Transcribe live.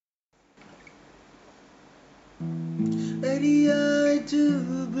Eddie, I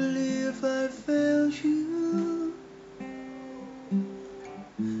do believe I failed you.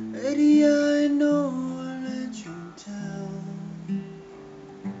 Eddie, I know I let you down.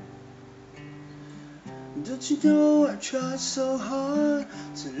 Don't you know I tried so hard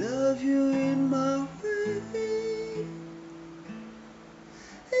to love you in my way?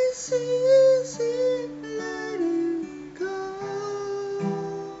 It's easy letting go.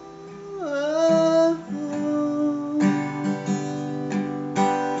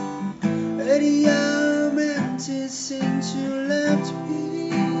 Eddie, I'm empty since you left me.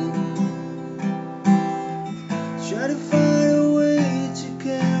 Try to find a way to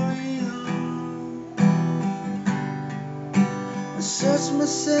carry on. I search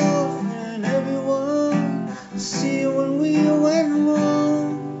myself in